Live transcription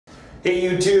Hey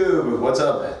YouTube, what's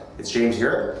up? It's James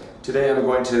here. Today I'm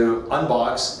going to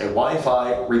unbox a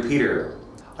Wi-Fi repeater.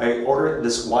 I ordered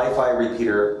this Wi-Fi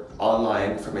repeater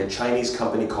online from a Chinese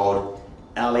company called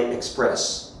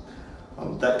Aliexpress.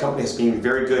 That company has been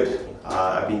very good.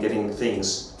 I've been getting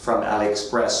things from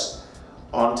Aliexpress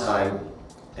on time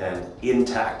and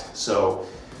intact. So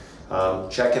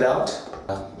check it out.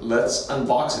 Let's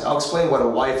unbox it. I'll explain what a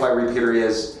Wi-Fi repeater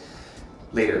is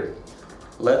later.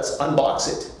 Let's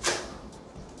unbox it.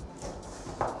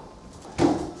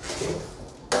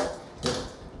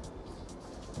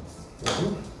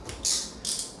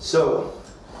 So,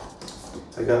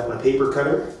 I got my paper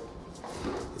cutter.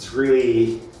 It's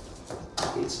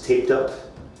taped up.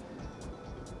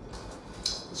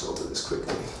 Let's open this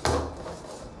quickly.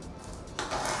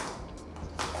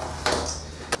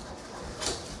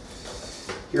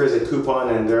 Here's a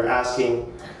coupon and they're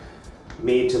asking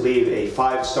me to leave a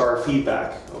 5-star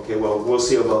feedback. Okay, well, we'll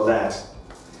see about that.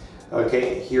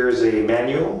 Okay, here's a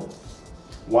manual,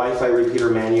 Wi-Fi repeater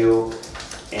manual,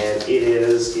 and it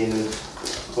is in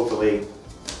hopefully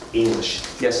English.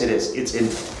 Yes, it is. It's in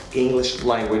English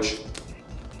language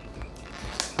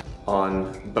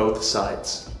on both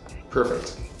sides.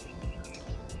 Perfect.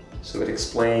 So it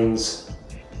explains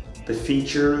the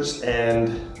features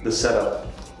and the setup.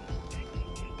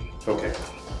 Okay.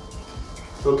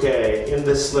 Okay, in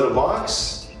this little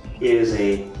box is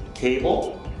a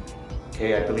cable.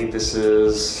 Okay, I believe this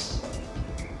is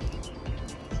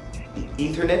the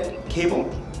Ethernet cable.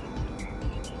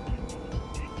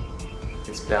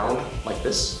 It's bound like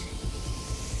this.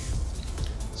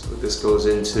 So this goes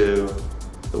into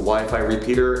the Wi-Fi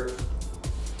repeater.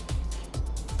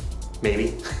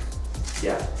 Maybe.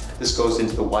 Yeah, this goes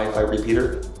into the Wi-Fi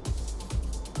repeater.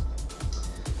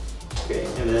 Okay,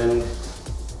 and then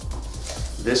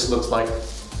this looks like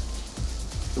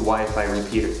the Wi-Fi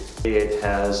repeater. It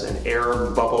has an air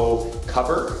bubble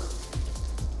cover.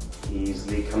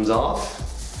 Easily comes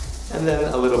off. And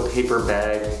then a little paper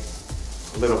bag,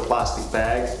 a little plastic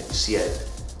bag that you see at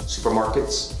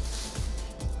supermarkets.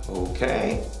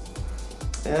 Okay.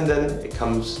 And then it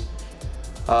comes,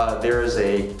 there is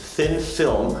a thin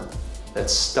film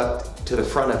that's stuck to the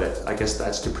front of it. I guess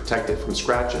that's to protect it from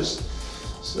scratches.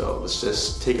 So let's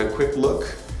just take a quick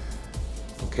look.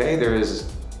 Okay, there is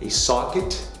a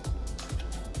socket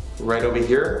right over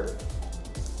here.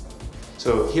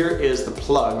 So here is the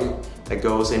plug that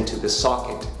goes into the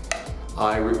socket.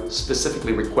 I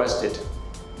specifically requested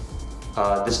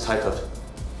this type of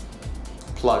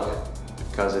plug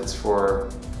because it's for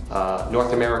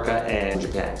North America and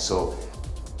Japan. So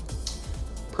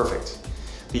perfect.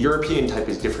 The European type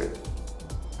is different.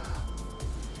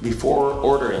 Before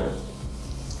ordering,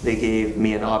 they gave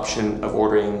me an option of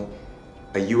ordering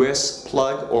a US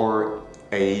plug or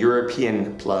a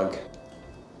European plug.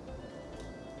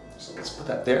 So let's put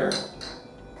that there.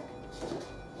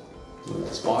 Move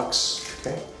this box,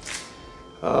 okay.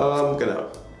 I'm gonna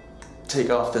take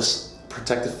off this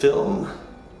protective film.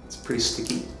 It's pretty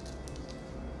sticky.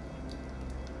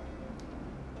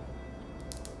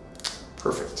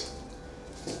 Perfect.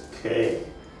 Okay.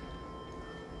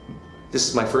 This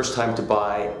is my first time to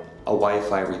buy a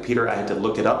Wi-Fi repeater. I had to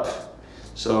look it up.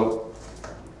 So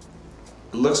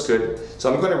it looks good.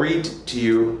 So I'm going to read to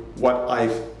you what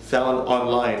I've found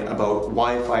online about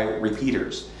Wi-Fi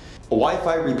repeaters. A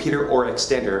Wi-Fi repeater or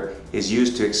extender is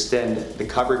used to extend the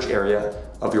coverage area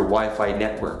of your Wi-Fi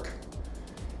network.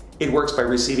 It works by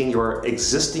receiving your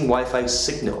existing Wi-Fi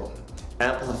signal,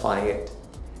 amplifying it,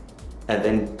 and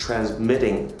then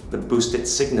transmitting the boosted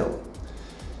signal.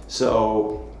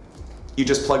 So you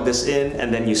just plug this in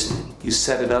and then you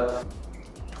set it up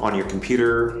on your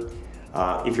computer.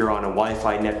 If you're on a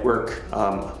Wi-Fi network,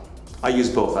 I use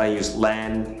both. I use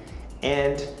LAN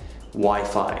and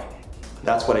Wi-Fi.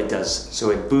 That's what it does.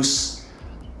 So it boosts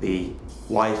the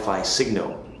Wi-Fi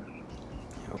signal.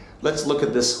 Let's look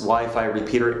at this Wi-Fi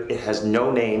repeater. It has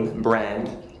no name,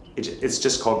 brand. It's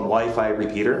just called Wi-Fi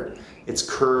repeater. It's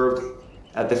curved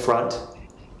at the front,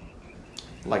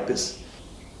 like this.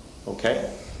 Okay.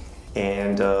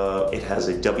 And it has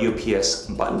a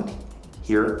WPS button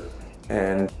here.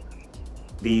 And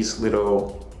these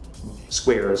little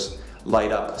squares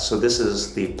light up. So this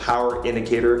is the power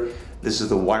indicator. This is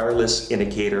the wireless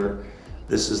indicator.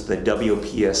 This is the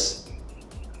WPS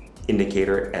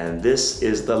indicator. And this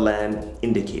is the LAN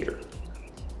indicator.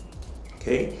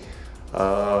 Okay.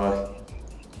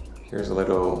 Here's a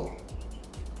little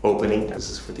opening.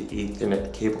 This is for the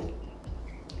Ethernet cable.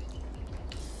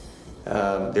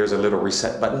 There's a little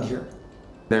reset button here.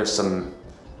 There's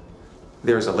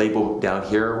a label down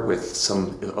here with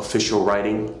some official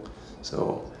writing.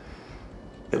 So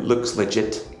it looks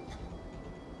legit.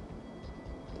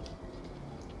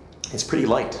 It's pretty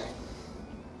light.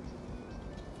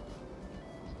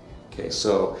 Okay,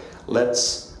 so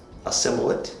let's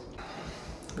assemble it.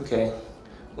 Okay,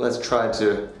 let's try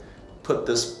to put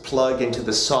this plug into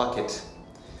the socket.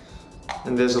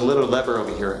 And there's a little lever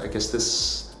over here. I guess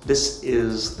this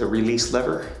is the release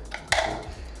lever.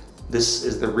 This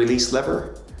is the release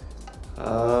lever.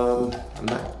 I'm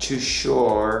not too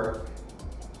sure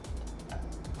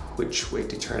which way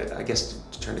to turn it. I guess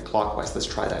to turn it clockwise. Let's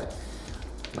try that.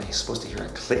 Am I supposed to hear a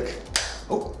click?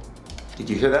 Oh, did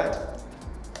you hear that?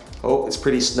 Oh, it's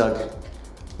pretty snug.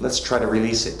 Let's try to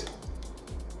release it.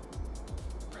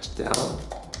 Press down.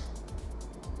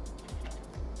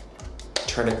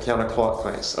 Turn it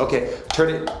counterclockwise. Okay, turn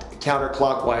it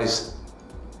counterclockwise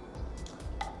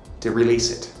to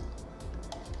release it.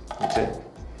 Okay.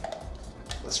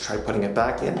 Let's try putting it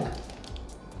back in.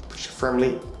 Push it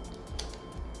firmly.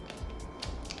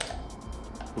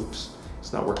 Oops,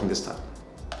 it's not working this time.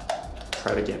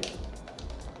 Try it again.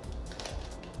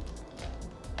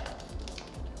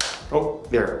 Oh,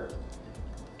 there.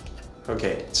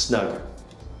 Okay, it's snug.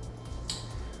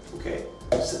 Okay,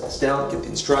 set this down, get the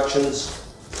instructions.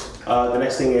 The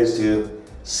next thing is to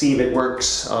see if it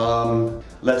works.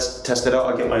 Let's test it out.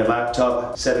 I'll get my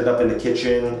laptop, set it up in the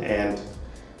kitchen, and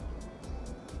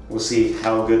we'll see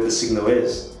how good the signal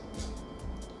is.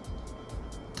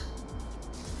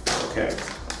 Okay.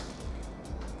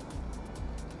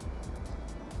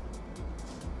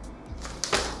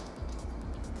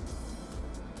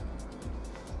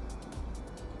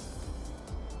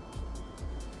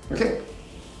 Okay,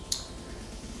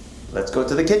 let's go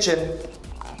to the kitchen.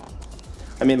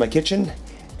 I'm in my kitchen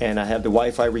and I have the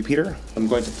Wi-Fi repeater. I'm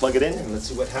going to plug it in and let's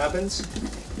see what happens.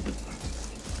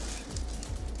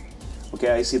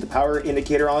 Okay, I see the power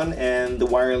indicator on and the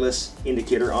wireless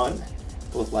indicator on.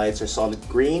 Both lights are solid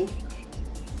green.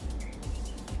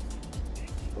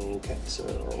 Okay, so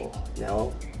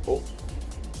now,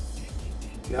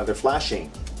 now they're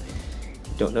flashing.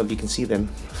 Don't know if you can see them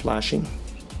flashing.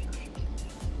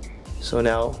 So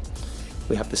now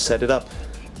we have to set it up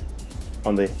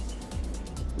on the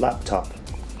laptop.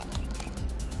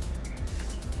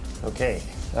 Okay,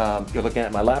 you're looking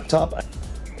at my laptop.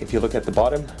 If you look at the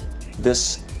bottom,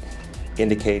 this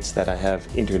indicates that I have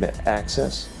internet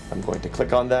access. I'm going to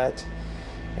click on that,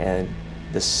 and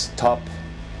this top,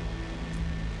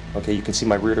 okay, you can see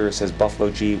my router says Buffalo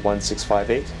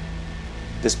G1658.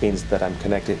 This means that I'm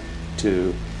connected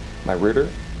to my router,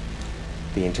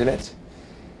 the internet.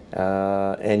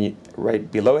 And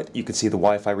right below it, you can see the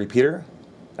Wi-Fi repeater.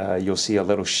 You'll see a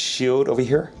little shield over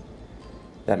here.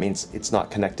 That means it's not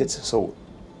connected. So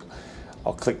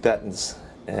I'll click that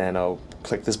and I'll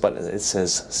click this button. It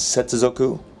says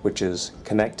Setsuzoku, which is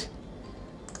connect.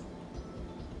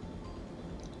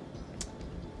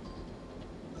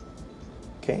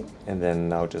 Okay, and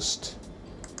then I'll just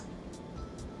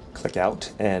click out.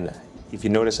 And if you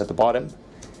notice at the bottom,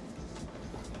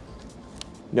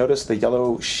 notice the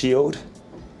yellow shield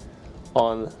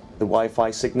on the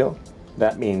Wi-Fi signal.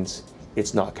 That means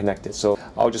it's not connected. So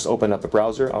I'll just open up a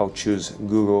browser. I'll choose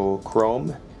Google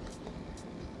Chrome.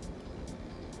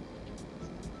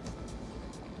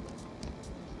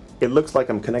 It looks like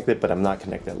I'm connected, but I'm not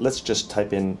connected. Let's just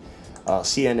type in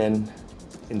CNN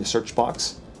in the search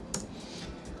box.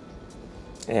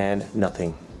 And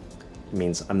nothing. It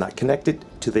means I'm not connected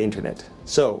to the internet.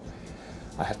 So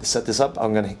I have to set this up.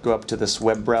 I'm going to go up to this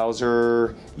web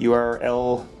browser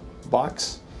URL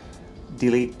box,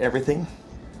 delete everything.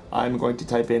 I'm going to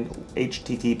type in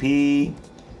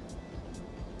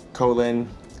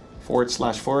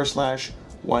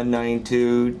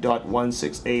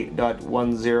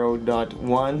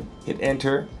http://192.168.10.1, hit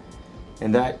enter,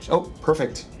 and that, oh,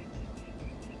 perfect,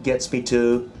 gets me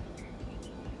to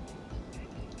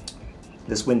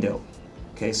this window.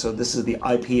 Okay, so this is the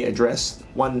IP address.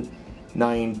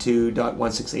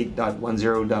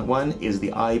 192.168.10.1 is the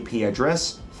IP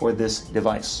address for this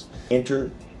device. Enter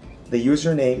the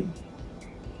username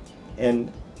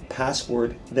and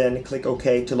password, then click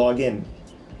OK to log in.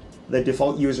 The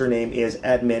default username is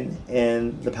admin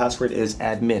and the password is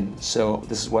admin. So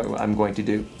this is what I'm going to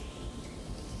do.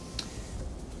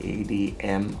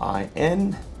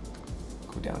 ADMIN,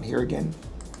 go down here again.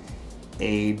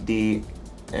 ADMIN,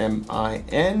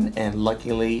 and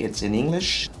luckily it's in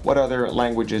English. What other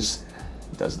languages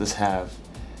does this have?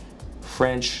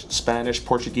 French, Spanish,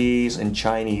 Portuguese, and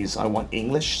Chinese. I want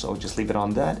English, so just leave it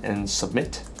on that and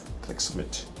submit. Click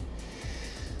submit.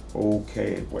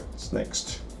 Okay, what's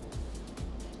next?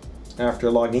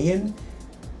 After logging in,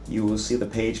 you will see the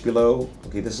page below.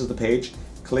 Okay, this is the page.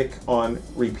 Click on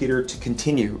repeater to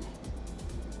continue.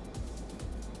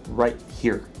 Right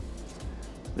here.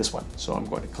 this one. So I'm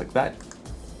going to click that.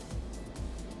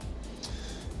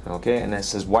 Okay, and it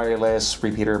says wireless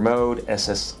repeater mode,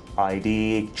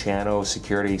 SSID, channel,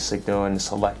 security, signal, and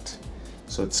select.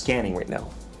 So it's scanning right now.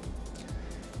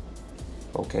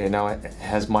 Okay, now it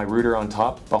has my router on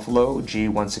top, Buffalo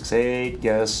G168,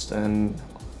 guest, and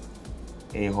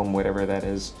A-home, whatever that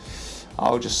is.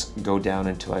 I'll just go down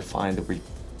until I find the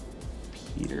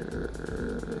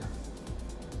repeater.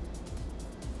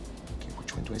 Okay,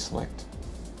 which one do I select?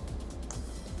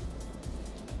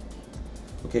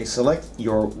 Okay, select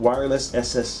your wireless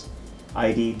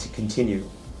SSID to continue.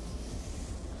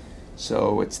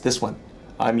 So it's this one.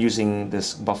 I'm using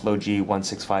this Buffalo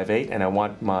G1658 and I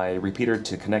want my repeater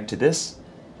to connect to this.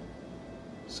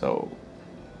 So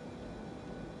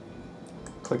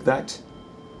click that.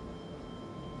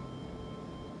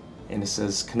 And it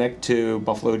says connect to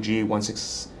Buffalo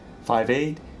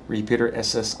G1658, repeater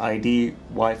SSID,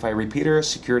 Wi-Fi repeater,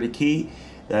 security key.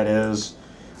 That is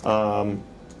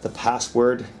the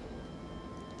password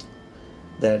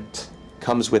that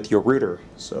comes with your router.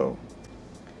 So,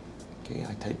 okay,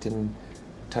 I typed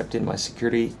in my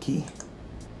security key.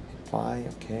 Apply.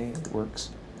 Okay, it works.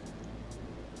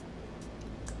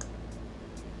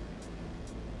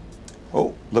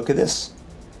 Oh, look at this!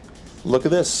 Look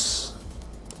at this!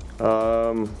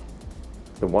 The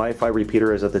Wi-Fi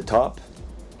repeater is at the top,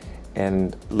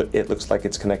 and it looks like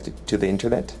it's connected to the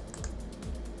internet.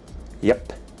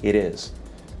 Yep, it is.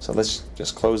 So let's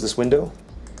just close this window,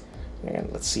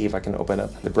 and let's see if I can open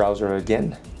up the browser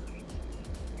again.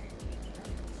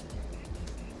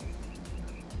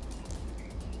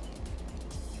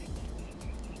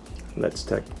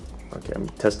 Let's okay, I'm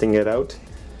testing it out.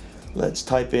 Let's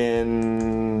type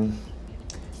in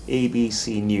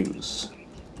ABC News.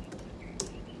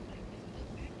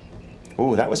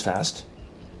 Oh, that was fast.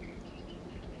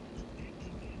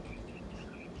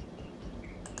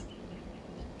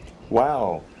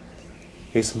 Wow,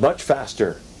 it's much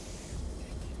faster.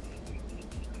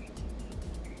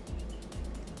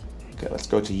 Okay, let's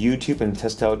go to YouTube and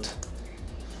test out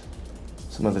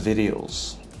some of the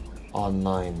videos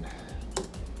online.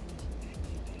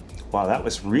 Wow, that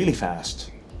was really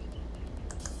fast.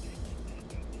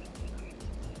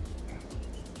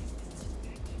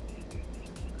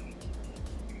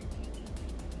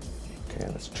 Okay,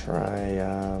 let's try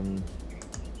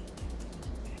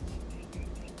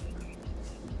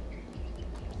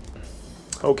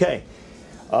okay.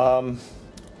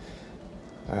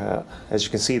 As you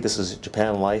can see, this is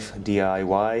Japan Life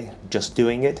DIY, just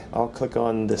doing it. I'll click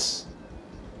on this.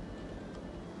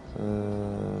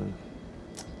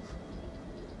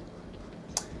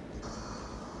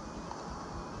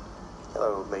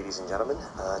 Hello, ladies and gentlemen.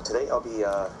 Today I'll be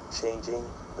changing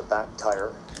the back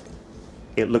tire.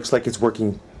 It looks like it's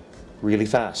working really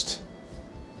fast.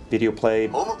 Video play.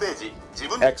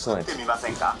 Excellent.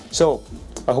 So,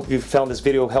 I hope you found this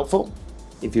video helpful.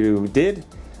 If you did,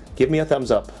 give me a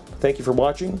thumbs up. Thank you for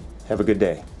watching. Have a good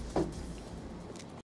day.